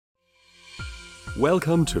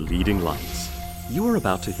Welcome to Leading Lights. You are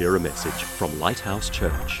about to hear a message from Lighthouse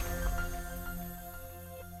Church.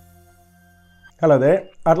 Hello there.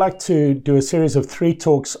 I'd like to do a series of 3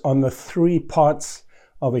 talks on the 3 parts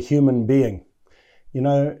of a human being. You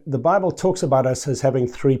know, the Bible talks about us as having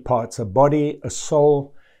 3 parts, a body, a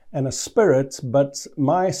soul, and a spirit, but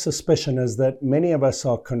my suspicion is that many of us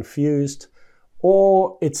are confused,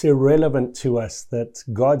 or it's irrelevant to us that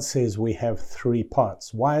God says we have 3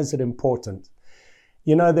 parts. Why is it important?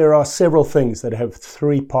 You know, there are several things that have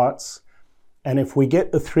 3 parts, and if we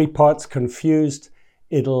get the 3 parts confused,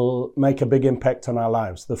 it'll make a big impact on our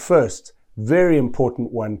lives. The first, very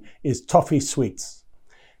important one, is toffee sweets.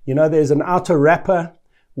 You know, there's an outer wrapper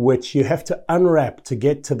which you have to unwrap to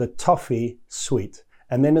get to the toffee sweet.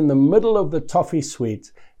 And then in the middle of the toffee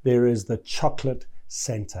sweet, there is the chocolate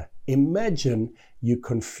center. Imagine you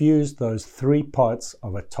confuse those 3 parts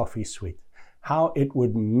of a toffee sweet. How it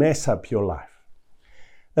would mess up your life.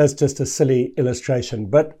 That's just a silly illustration,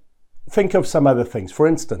 but think of some other things. For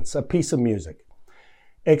instance, a piece of music.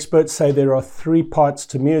 Experts say there are 3 parts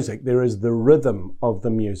to music. There is the rhythm of the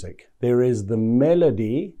music. There is the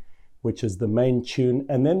melody, which is the main tune,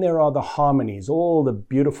 and then there are the harmonies, all the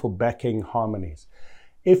beautiful backing harmonies.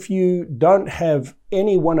 If you don't have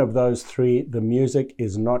any one of those 3, the music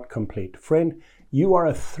is not complete. Friend, you are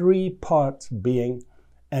a 3-part being,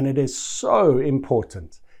 and it is so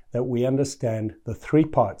important that we understand the 3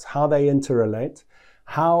 parts, how they interrelate,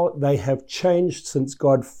 how they have changed since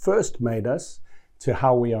God first made us to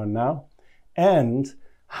how we are now, and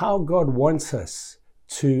how God wants us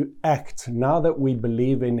to act now that we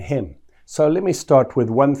believe in Him. So let me start with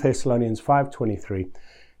 1 Thessalonians 5:23.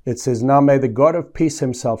 It says, "Now may the God of peace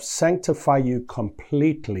Himself sanctify you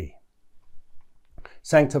completely."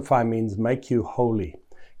 Sanctify means make you holy,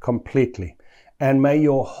 completely. "And may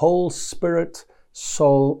your whole spirit,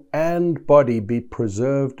 soul, and body be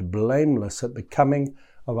preserved blameless at the coming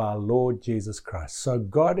of our Lord Jesus Christ." So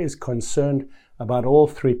God is concerned about all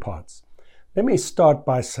 3 parts. Let me start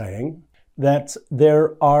by saying that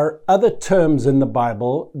there are other terms in the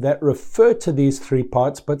Bible that refer to these 3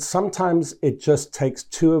 parts, but sometimes it just takes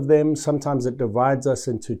 2 of them. Sometimes it divides us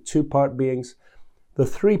into 2-part beings. The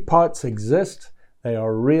 3 parts exist. They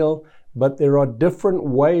are real. But there are different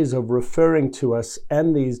ways of referring to us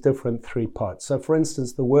and these different 3 parts. So for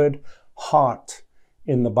instance, the word heart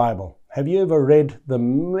in the Bible. Have you ever read the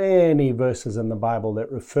many verses in the Bible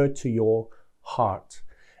that refer to your heart?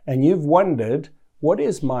 And you've wondered, what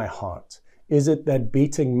is my heart? Is it that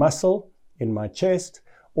beating muscle in my chest,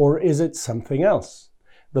 or is it something else?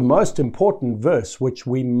 The most important verse, which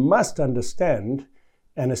we must understand,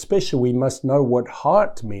 and especially we must know what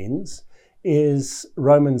heart means, is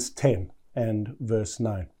Romans 10 and verse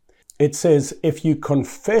 9. It says, "If you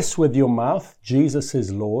confess with your mouth Jesus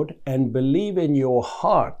is Lord and believe in your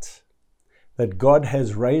heart that God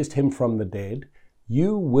has raised Him from the dead,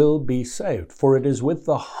 you will be saved. For it is with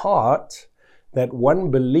the heart that one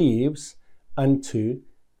believes unto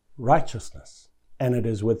righteousness, and it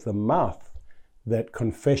is with the mouth that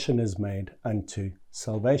confession is made unto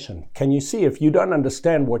salvation." Can you see, if you don't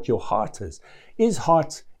understand what your heart is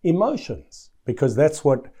heart emotions? Because that's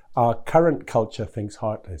what our current culture thinks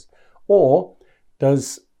heart is. Or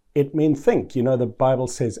does it mean think? You know, the Bible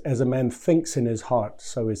says, as a man thinks in his heart,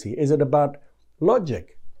 so is he. Is it about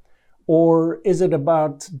logic? Or is it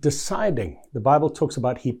about deciding? The Bible talks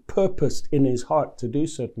about he purposed in his heart to do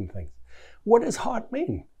certain things. What does heart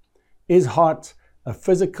mean? Is heart a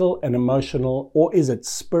physical and emotional, or is it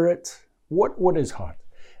spirit? What is heart?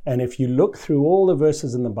 And if you look through all the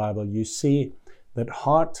verses in the Bible, you see that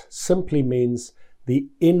heart simply means the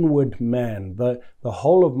inward man, the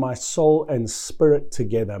whole of my soul and spirit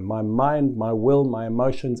together, my mind, my will, my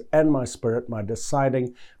emotions, and my spirit, my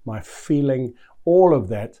deciding, my feeling, all of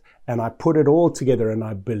that, and I put it all together and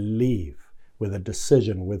I believe with a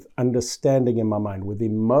decision, with understanding in my mind, with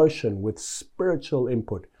emotion, with spiritual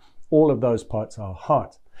input. All of those parts are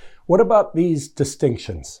heart. What about these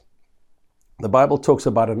distinctions? The Bible talks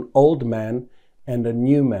about an old man and a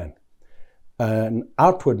new man, an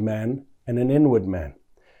outward man and an inward man,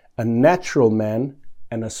 a natural man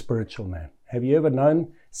and a spiritual man. Have you ever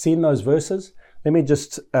seen those verses? Let me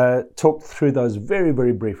just talk through those very,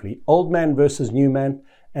 very briefly. Old man versus new man,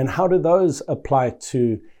 and how do those apply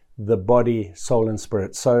to the body, soul, and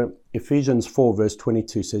spirit? So Ephesians 4 verse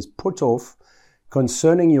 22 says, "Put off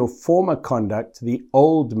concerning your former conduct the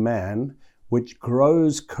old man, which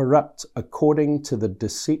grows corrupt according to the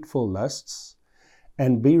deceitful lusts,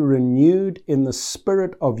 and be renewed in the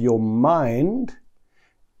spirit of your mind,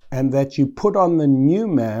 and that you put on the new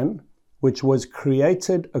man, which was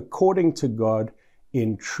created according to God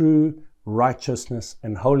in true righteousness,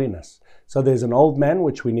 and holiness. So there's an old man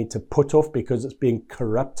which we need to put off because it's being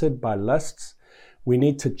corrupted by lusts. We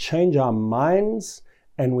need to change our minds,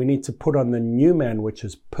 and we need to put on the new man, which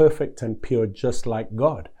is perfect and pure, just like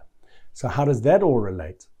God. So how does that all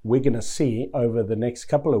relate? We're going to see over the next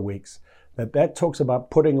couple of weeks that talks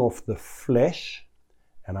about putting off the flesh,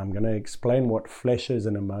 and I'm going to explain what flesh is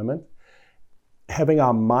in a moment, having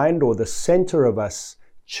our mind or the center of us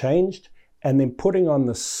changed, and then putting on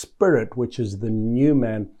the spirit, which is the new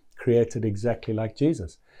man created exactly like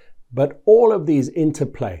Jesus. But all of these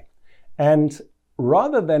interplay. And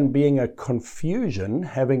rather than being a confusion,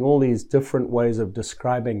 having all these different ways of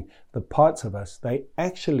describing the parts of us, they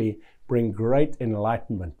actually bring great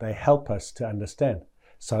enlightenment. They help us to understand.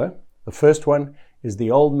 So the first one is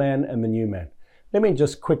the old man and the new man. Let me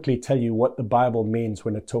just quickly tell you what the Bible means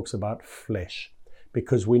when it talks about flesh,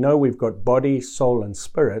 because we know we've got body, soul, and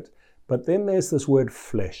spirit, but then there's this word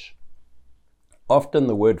flesh. Often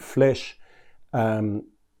the word flesh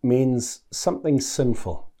means something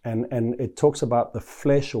sinful, and it talks about the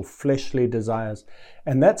flesh or fleshly desires,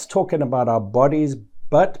 and that's talking about our bodies,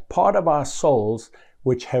 but part of our souls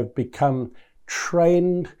which have become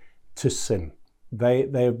trained to sin. They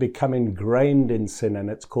have become ingrained in sin, and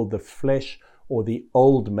it's called the flesh or the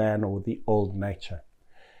old man or the old nature.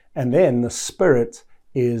 And then the spirit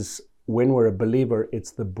is, when we're a believer,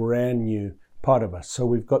 it's the brand new part of us. So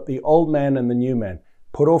we've got the old man and the new man.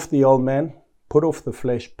 Put off the old man, put off the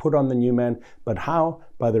flesh, put on the new man. But how?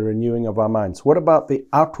 By the renewing of our minds. What about the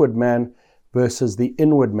outward man versus the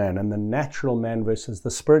inward man, and the natural man versus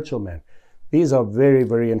the spiritual man? These are very,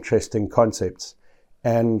 very interesting concepts.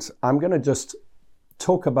 And I'm going to just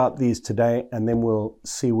talk about these today, and then we'll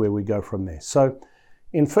see where we go from there. So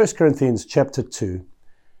in 1 Corinthians chapter 2,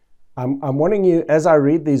 I'm wanting you, as I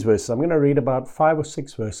read these verses, I'm going to read about 5 or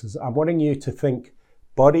 6 verses. I'm wanting you to think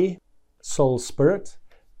body, soul, spirit,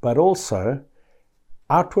 but also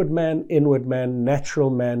outward man, inward man, natural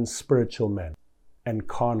man, spiritual man, and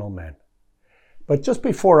carnal man. But just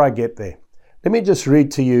before I get there, let me just read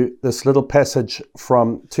to you this little passage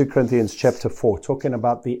from 2 Corinthians chapter 4, talking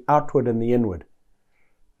about the outward and the inward.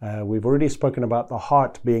 We've already spoken about the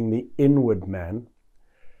heart being the inward man.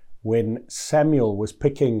 When Samuel was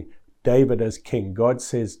picking David as king, God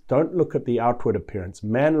says, don't look at the outward appearance.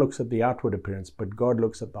 Man looks at the outward appearance, but God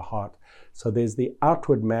looks at the heart. So there's the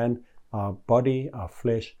outward man, our body, our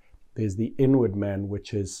flesh. There's the inward man,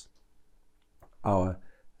 which is our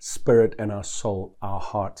spirit and our soul, our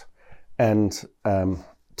heart. And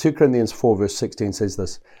 2 Corinthians 4 verse 16 says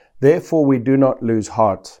this, therefore we do not lose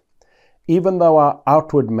heart. Even though our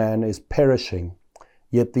outward man is perishing,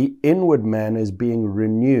 yet the inward man is being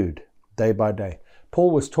renewed day by day.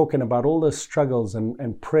 Paul was talking about all the struggles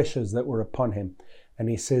and pressures that were upon him. And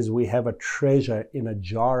he says we have a treasure in a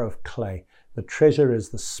jar of clay. The treasure is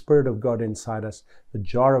the Spirit of God inside us. The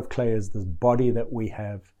jar of clay is the body that we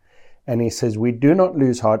have. And he says we do not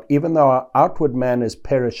lose heart, even though our outward man is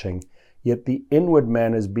perishing, yet the inward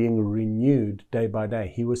man is being renewed day by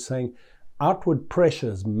day. He was saying outward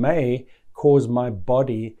pressures may cause my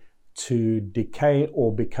body to decay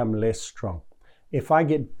or become less strong. If I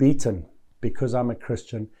get beaten because I'm a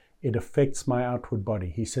Christian, it affects my outward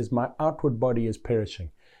body. He says my outward body is perishing.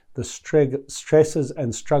 The stresses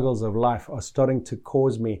and struggles of life are starting to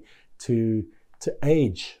cause me to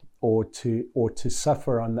age or to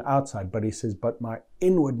suffer on the outside. But he says, but my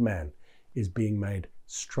inward man is being made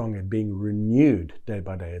stronger, being renewed day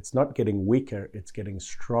by day. It's not getting weaker, it's getting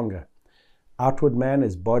stronger. Outward man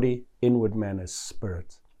is body, inward man is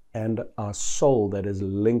spirit, and our soul that is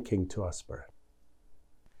linking to our spirit.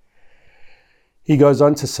 He goes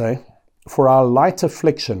on to say, for our light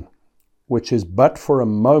affliction, which is but for a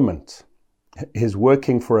moment, is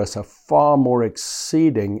working for us a far more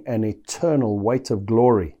exceeding and eternal weight of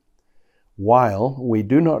glory, while we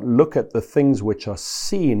do not look at the things which are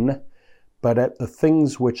seen, but at the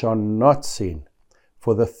things which are not seen.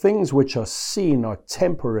 For the things which are seen are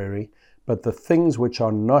temporary, but the things which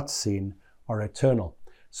are not seen are eternal.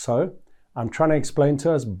 So, I'm trying to explain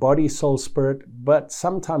to us body, soul, spirit, but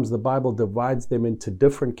sometimes the Bible divides them into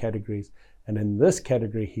different categories. And in this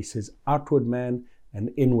category, he says outward man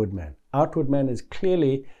and inward man. Outward man is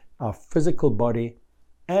clearly our physical body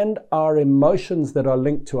and our emotions that are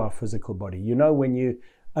linked to our physical body. You know, when you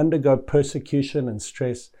undergo persecution and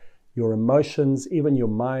stress, your emotions, even your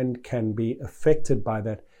mind can be affected by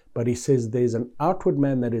that. But he says there's an outward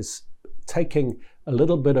man that is taking a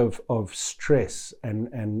little bit of stress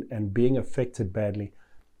and being affected badly,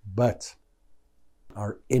 but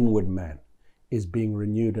our inward man is being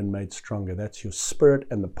renewed and made stronger. That's your spirit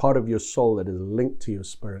and the part of your soul that is linked to your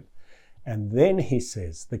spirit. And then he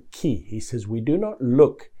says, the key, he says, we do not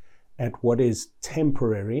look at what is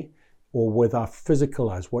temporary or with our physical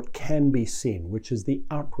eyes, what can be seen, which is the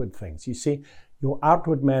outward things. You see, your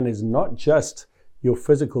outward man is not just your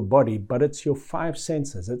physical body, but it's your five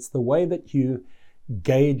senses. It's the way that you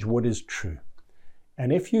gauge what is true.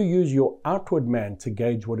 And if you use your outward man to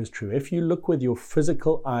gauge what is true, if you look with your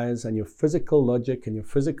physical eyes and your physical logic and your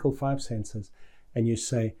physical five senses, and you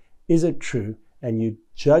say, is it true? And you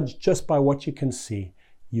judge just by what you can see,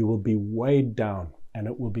 you will be weighed down, and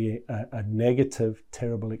it will be a negative,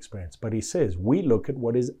 terrible experience. But he says, we look at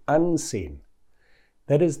what is unseen.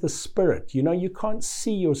 That is the spirit. You know, you can't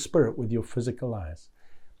see your spirit with your physical eyes,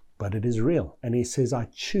 but it is real. And he says, I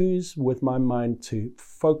choose with my mind to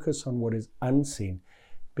focus on what is unseen,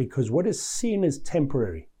 because what is seen is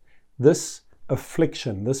temporary. This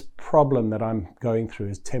affliction, this problem that I'm going through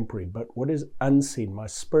is temporary, but what is unseen, my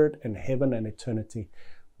spirit and heaven and eternity,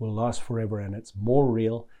 will last forever, and it's more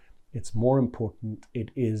real, it's more important, it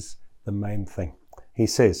is the main thing. He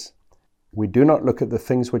says, we do not look at the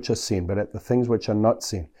things which are seen, but at the things which are not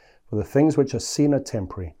seen. For the things which are seen are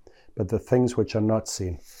temporary, but the things which are not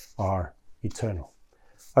seen are eternal.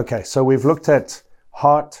 Okay, so we've looked at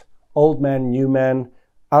heart, old man, new man,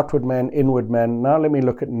 outward man, inward man. Now let me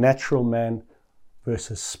look at natural man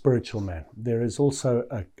versus spiritual man. There is also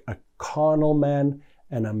a carnal man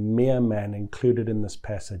and a mere man included in this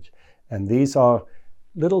passage. And these are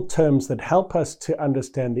little terms that help us to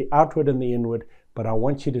understand the outward and the inward, but I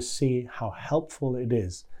want you to see how helpful it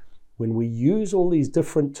is when we use all these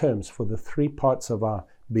different terms for the three parts of our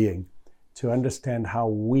being to understand how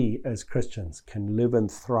we as Christians can live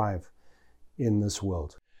and thrive in this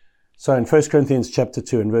world. So in 1 Corinthians chapter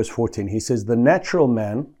 2 and verse 14, he says, the natural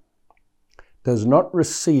man does not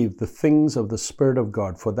receive the things of the Spirit of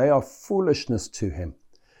God, for they are foolishness to him,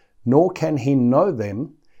 nor can he know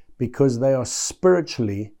them, because they are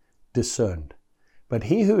spiritually discerned. But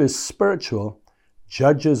he who is spiritual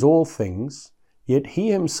judges all things, yet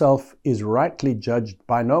he himself is rightly judged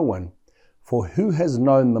by no one. For who has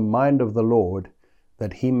known the mind of the Lord,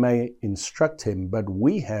 that he may instruct him? But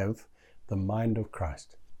we have the mind of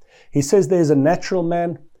Christ. He says there's a natural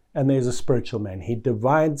man and there's a spiritual man. He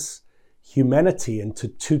divides humanity into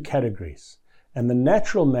two categories. And the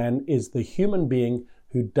natural man is the human being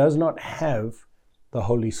who does not have the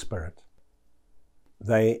Holy Spirit.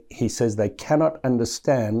 He says they cannot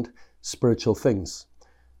understand spiritual things.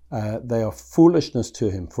 They are foolishness to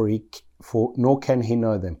him, for nor can he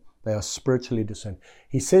know them. They are spiritually discerned.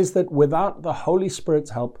 He says that without the Holy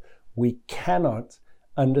Spirit's help, we cannot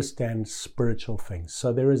understand spiritual things.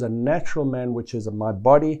 So there is a natural man, which is my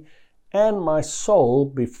body and my soul,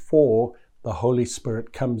 before the Holy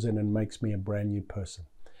Spirit comes in and makes me a brand new person.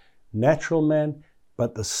 Natural man,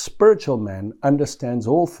 but the spiritual man understands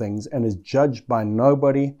all things and is judged by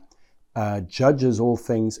nobody, judges all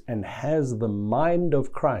things, and has the mind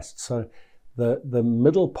of Christ. So the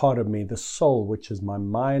middle part of me, the soul, which is my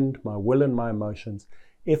mind, my will, and my emotions,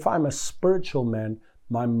 if I'm a spiritual man,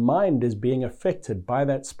 my mind is being affected by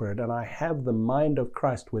that Spirit, and I have the mind of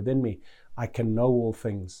Christ within me. I can know all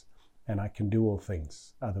things, and I can do all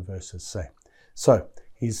things, other verses say. So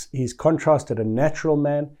he's contrasted a natural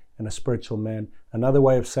man and a spiritual man. Another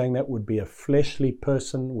way of saying that would be a fleshly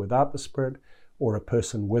person without the Spirit, or a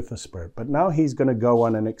person with the Spirit. But now he's going to go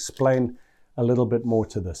on and explain a little bit more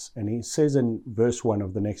to this. And he says in verse 1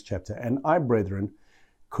 of the next chapter, and I, brethren,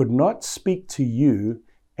 could not speak to you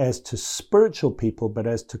as to spiritual people, but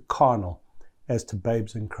as to carnal, as to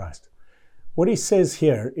babes in Christ. What he says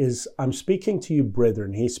here is, I'm speaking to you,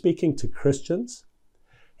 brethren. He's speaking to Christians.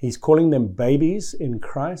 He's calling them babies in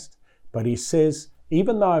Christ. But he says,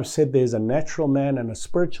 even though I've said there's a natural man and a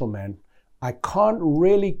spiritual man, I can't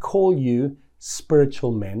really call you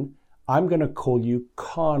spiritual men. I'm going to call you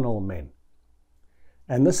carnal men.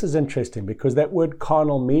 And this is interesting because that word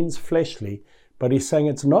carnal means fleshly, but he's saying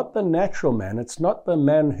it's not the natural man. It's not the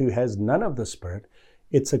man who has none of the Spirit.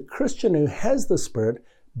 It's a Christian who has the Spirit,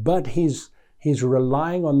 but he's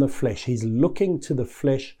relying on the flesh. He's looking to the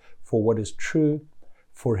flesh for what is true,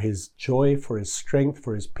 for his joy, for his strength,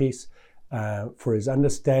 for his peace, for his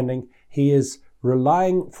understanding. He is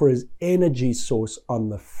relying for his energy source on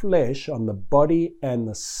the flesh, on the body and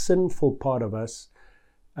the sinful part of us,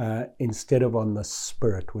 instead of on the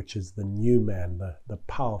Spirit, which is the new man, the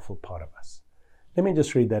powerful part of us. Let me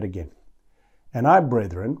just read that again. And I,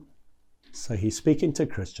 brethren, so he's speaking to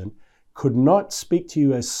Christian, could not speak to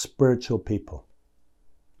you as spiritual people.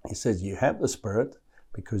 He says you have the Spirit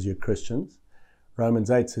because you're Christians.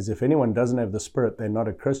 Romans 8 says if anyone doesn't have the Spirit, they're not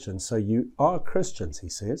a Christian. So you are Christians, he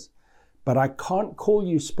says. But I can't call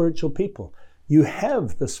you spiritual people. You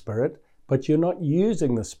have the Spirit, but you're not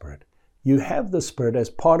using the Spirit. You have the Spirit as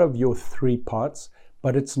part of your 3 parts,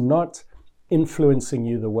 but it's not influencing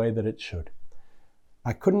you the way that it should.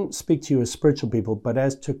 I couldn't speak to you as spiritual people, but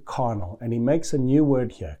as to carnal. And he makes a new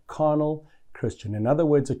word here, carnal Christian. In other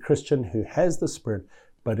words, a Christian who has the Spirit,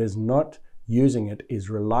 but is not using it, is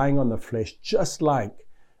relying on the flesh, just like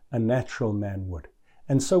a natural man would.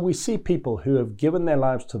 And so we see people who have given their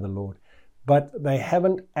lives to the Lord, but they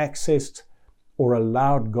haven't accessed or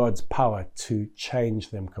allowed God's power to change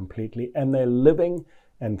them completely. And they're living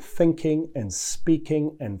and thinking and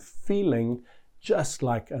speaking and feeling just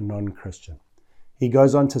like a non-Christian. He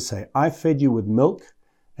goes on to say, I fed you with milk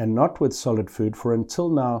and not with solid food, for until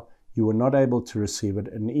now you were not able to receive it,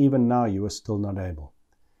 and even now you are still not able.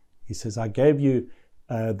 He says, I gave you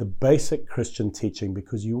the basic Christian teaching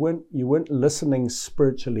because you weren't listening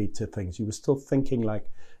spiritually to things. You were still thinking like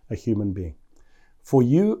a human being. For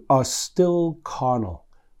you are still carnal.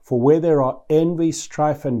 For where there are envy,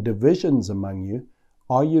 strife, and divisions among you,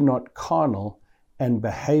 are you not carnal and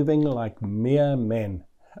behaving like mere men?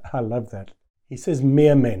 I love that. He says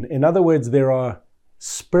mere men. In other words, there are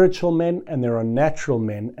spiritual men and there are natural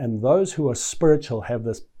men, and those who are spiritual have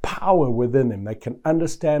this power within them. They can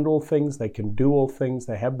understand all things, they can do all things,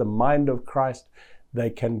 they have the mind of Christ,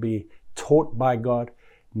 they can be taught by God.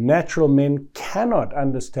 Natural men cannot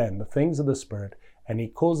understand the things of the Spirit, and he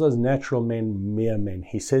calls those natural men mere men.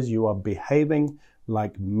 He says you are behaving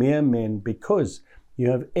like mere men because you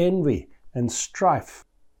have envy and strife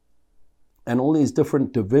and all these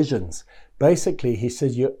different divisions. Basically, he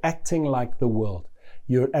says you're acting like the world.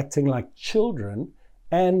 You're acting like children,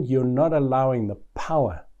 and you're not allowing the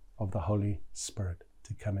power of the Holy Spirit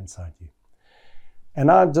to come inside you. And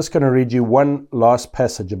I'm just going to read you one last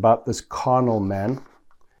passage about this carnal man.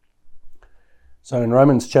 So in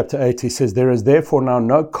Romans chapter 8, he says, there is therefore now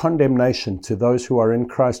no condemnation to those who are in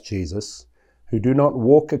Christ Jesus, who do not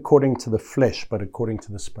walk according to the flesh, but according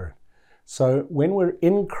to the Spirit. So when we're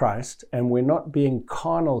in Christ and we're not being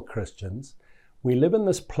carnal Christians, we live in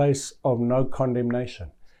this place of no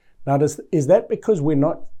condemnation. Now, is that because we're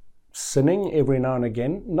not sinning every now and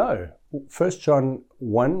again? No. 1 John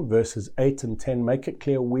 1 verses 8 and 10 make it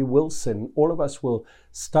clear we will sin. All of us will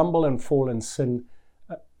stumble and fall and sin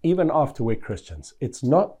even after we're Christians.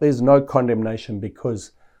 There's no condemnation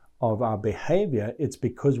because of our behavior. It's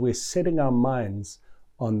because we're setting our minds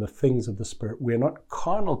on the things of the Spirit. We're not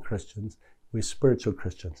carnal Christians, we're spiritual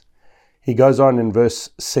Christians. He goes on in verse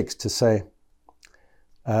 6 to say,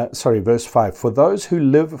 verse 5, for those who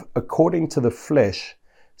live according to the flesh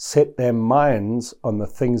set their minds on the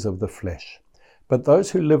things of the flesh. But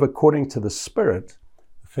those who live according to the Spirit,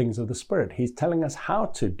 the things of the Spirit. He's telling us how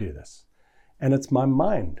to do this. And it's my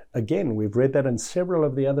mind. Again, we've read that in several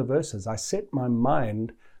of the other verses. I set my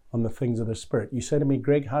mind on the things of the Spirit. You say to me,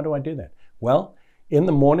 Greg, how do I do that? Well, in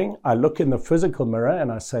the morning, I look in the physical mirror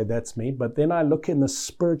and I say, that's me. But then I look in the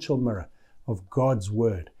spiritual mirror of God's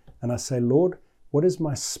Word. And I say, Lord, what is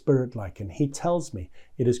my spirit like? And he tells me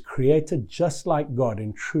it is created just like God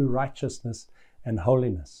in true righteousness and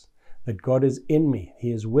holiness. That God is in me.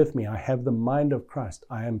 He is with me. I have the mind of Christ.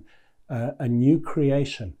 I am a new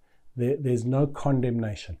creation. There's no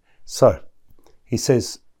condemnation. So he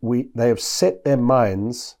says they have set their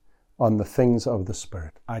minds on the things of the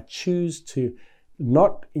Spirit. I choose to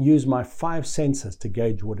not use my 5 senses to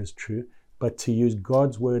gauge what is true, but to use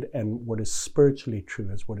God's Word and what is spiritually true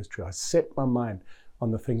as what is true. I set my mind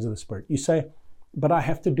on the things of the Spirit. You say, but I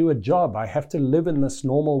have to do a job. I have to live in this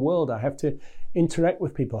normal world. I have to interact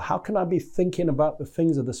with people. How can I be thinking about the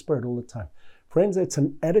things of the Spirit all the time? Friends, it's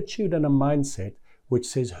an attitude and a mindset which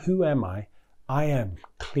says, who am I? I am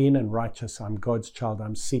clean and righteous. I'm God's child.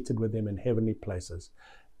 I'm seated with him in heavenly places.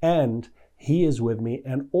 And he is with me.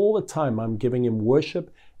 And all the time I'm giving him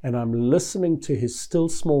worship and I'm listening to his still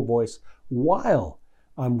small voice while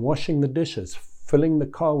I'm washing the dishes, filling the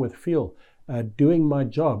car with fuel, doing my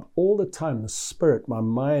job. All the time, the Spirit, my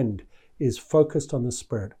mind is focused on the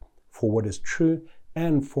Spirit for what is true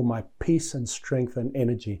and for my peace and strength and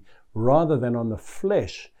energy, rather than on the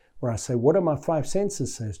flesh, where I say, what do my 5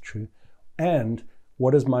 senses say is true? And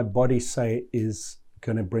what does my body say is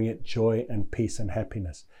going to bring it joy and peace and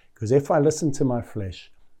happiness? Because if I listen to my flesh,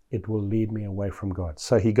 it will lead me away from God.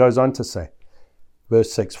 So he goes on to say,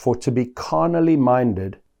 verse 6, for to be carnally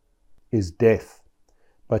minded is death,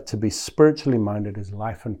 but to be spiritually minded is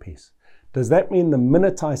life and peace. Does that mean the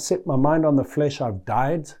minute I set my mind on the flesh, I've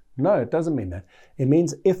died? No, it doesn't mean that. It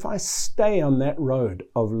means if I stay on that road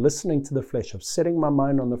of listening to the flesh, of setting my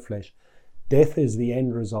mind on the flesh, death is the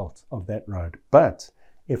end result of that road. But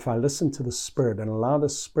if I listen to the Spirit and allow the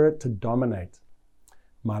Spirit to dominate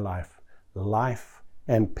my life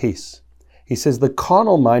and peace. He says, the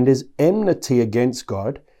carnal mind is enmity against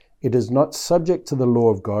God. It is not subject to the law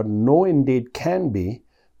of God, nor indeed can be.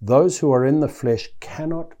 Those who are in the flesh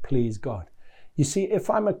cannot please God. You see, if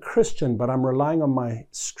I'm a Christian, but I'm relying on my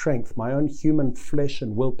strength, my own human flesh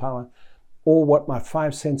and willpower, or what my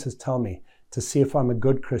five senses tell me to see if I'm a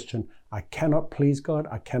good Christian, I cannot please God.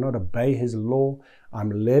 I cannot obey His law. I'm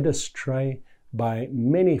led astray by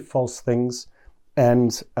many false things,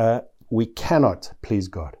 and we cannot please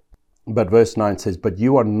God. But verse 9 says, but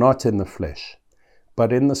you are not in the flesh,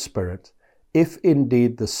 but in the Spirit, if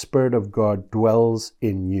indeed the Spirit of God dwells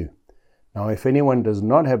in you. Now, if anyone does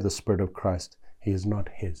not have the Spirit of Christ, he is not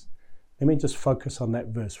His. Let me just focus on that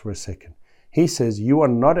verse for a second. He says, you are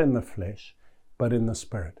not in the flesh, but in the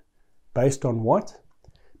Spirit. Based on what?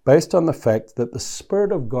 Based on the fact that the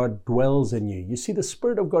Spirit of God dwells in you. You see, the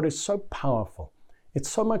Spirit of God is so powerful. It's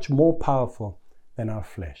so much more powerful than our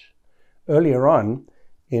flesh. Earlier on,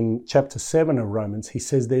 in chapter 7 of Romans, he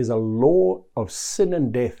says there's a law of sin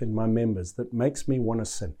and death in my members that makes me want to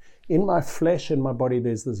sin. In my flesh, in my body,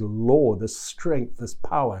 there's this law, this strength, this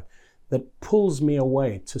power that pulls me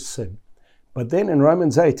away to sin. But then in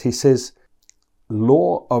Romans 8, he says,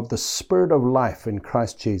 law of the Spirit of life in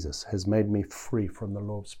Christ Jesus has made me free from the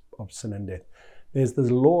law of sin and death. There's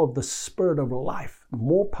this law of the Spirit of life,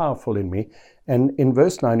 more powerful in me. And in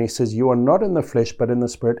verse 9, he says, you are not in the flesh, but in the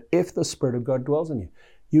Spirit, if the Spirit of God dwells in you.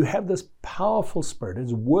 You have this powerful Spirit.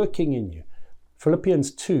 It's working in you.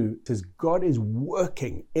 Philippians 2 says, God is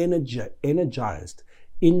working, energized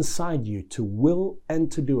inside you to will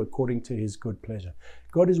and to do according to His good pleasure.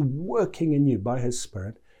 God is working in you by His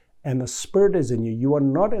Spirit, and the Spirit is in you. You are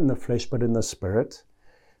not in the flesh, but in the Spirit.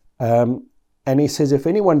 And he says, if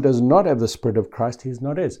anyone does not have the Spirit of Christ, he is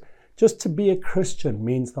not His. Just to be a Christian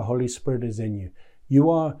means the Holy Spirit is in you. You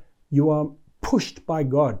are pushed by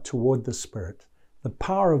God toward the Spirit. The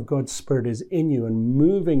power of God's Spirit is in you and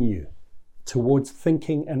moving you towards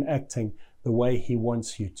thinking and acting the way He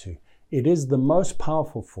wants you to. It is the most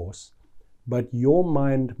powerful force, but your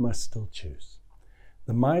mind must still choose.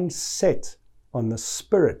 The mind set on the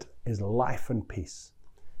Spirit is life and peace.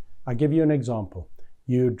 I'll give you an example.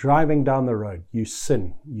 You're driving down the road, you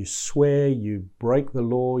sin, you swear, you break the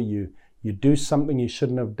law, you do something you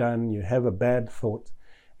shouldn't have done, you have a bad thought,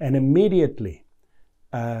 and immediately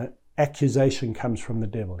accusation comes from the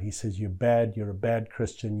devil. He says, you're bad, you're a bad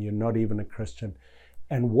Christian, you're not even a Christian.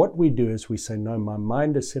 And what we do is we say, no, my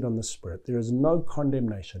mind is set on the Spirit. There is no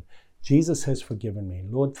condemnation. Jesus has forgiven me.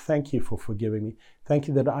 Lord, thank you for forgiving me. Thank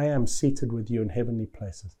you that I am seated with you in heavenly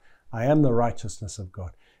places. I am the righteousness of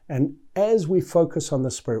God. And as we focus on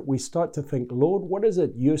the Spirit, we start to think, Lord, what is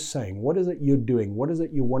it you're saying? What is it you're doing? What is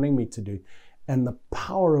it you're wanting me to do? And the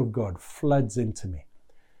power of God floods into me.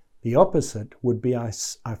 The opposite would be I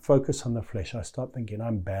focus on the flesh. I start thinking,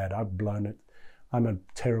 I'm bad. I've blown it. I'm a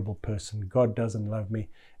terrible person. God doesn't love me.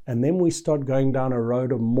 And then we start going down a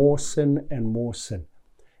road of more sin and more sin.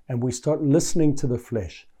 And we start listening to the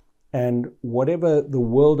flesh. And whatever the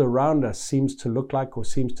world around us seems to look like or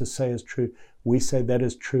seems to say is true, we say that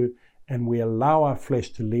is true. And we allow our flesh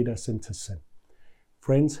to lead us into sin.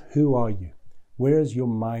 Friends, who are you? Where is your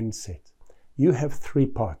mindset? You have three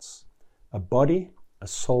parts: a body, a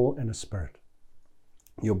soul, and a spirit.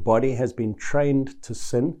 Your body has been trained to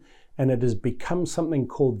sin, and it has become something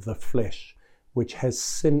called the flesh, which has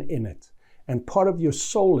sin in it. And part of your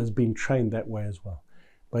soul has been trained that way as well.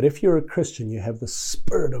 But if you're a Christian, you have the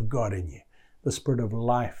Spirit of God in you, the Spirit of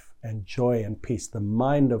life and joy and peace, the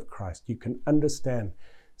mind of Christ. You can understand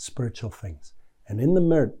spiritual things. And in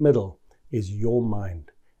the middle is your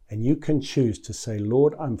mind. And you can choose to say,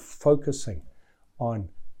 Lord, I'm focusing on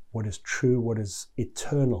what is true, what is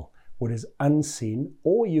eternal, what is unseen,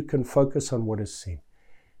 or you can focus on what is seen.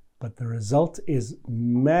 But the result is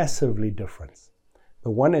massively different.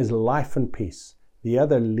 The one is life and peace. The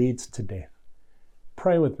other leads to death.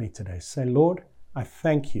 Pray with me today. Say, Lord, I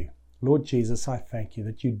thank you. Lord Jesus, I thank you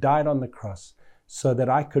that you died on the cross so that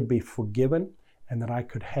I could be forgiven and that I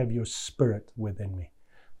could have your Spirit within me.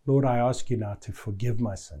 Lord, I ask you now to forgive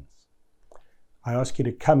my sins. I ask you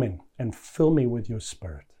to come in and fill me with your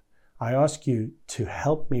Spirit. I ask you to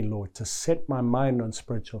help me, Lord, to set my mind on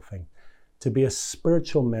spiritual things, to be a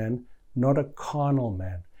spiritual man, not a carnal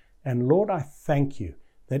man. And Lord, I thank you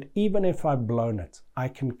that even if I've blown it, I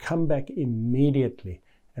can come back immediately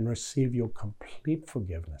and receive your complete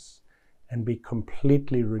forgiveness and be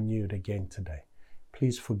completely renewed again today.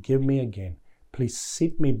 Please forgive me again. Please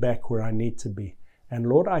seat me back where I need to be. And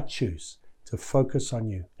Lord, I choose to focus on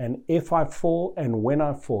you. And if I fall and when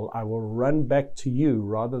I fall, I will run back to you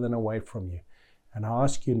rather than away from you. And I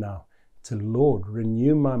ask you now to, Lord,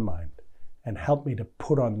 renew my mind and help me to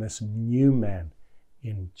put on this new man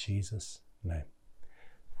in Jesus' name.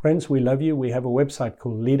 Friends, we love you. We have a website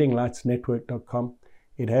called leadinglightsnetwork.com.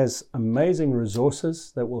 It has amazing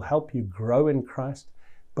resources that will help you grow in Christ,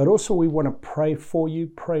 but also we want to pray for you,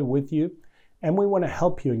 pray with you, and we want to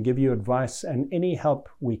help you and give you advice and any help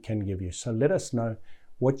we can give you. So let us know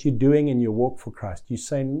what you're doing in your walk for Christ. You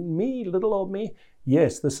say, me, little old me?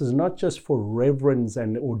 Yes, this is not just for reverends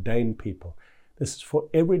and ordained people. This is for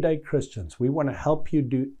everyday Christians. We want to help you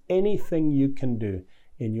do anything you can do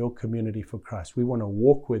in your community for Christ. We want to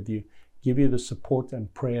walk with you, give you the support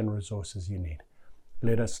and prayer and resources you need.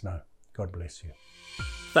 Let us know. God bless you.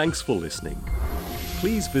 Thanks for listening.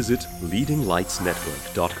 Please visit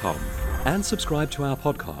leadinglightsnetwork.com and subscribe to our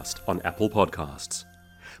podcast on Apple Podcasts.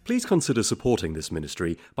 Please consider supporting this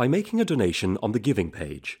ministry by making a donation on the giving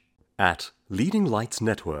page at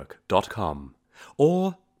leadinglightsnetwork.com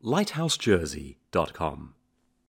or lighthousejersey.com.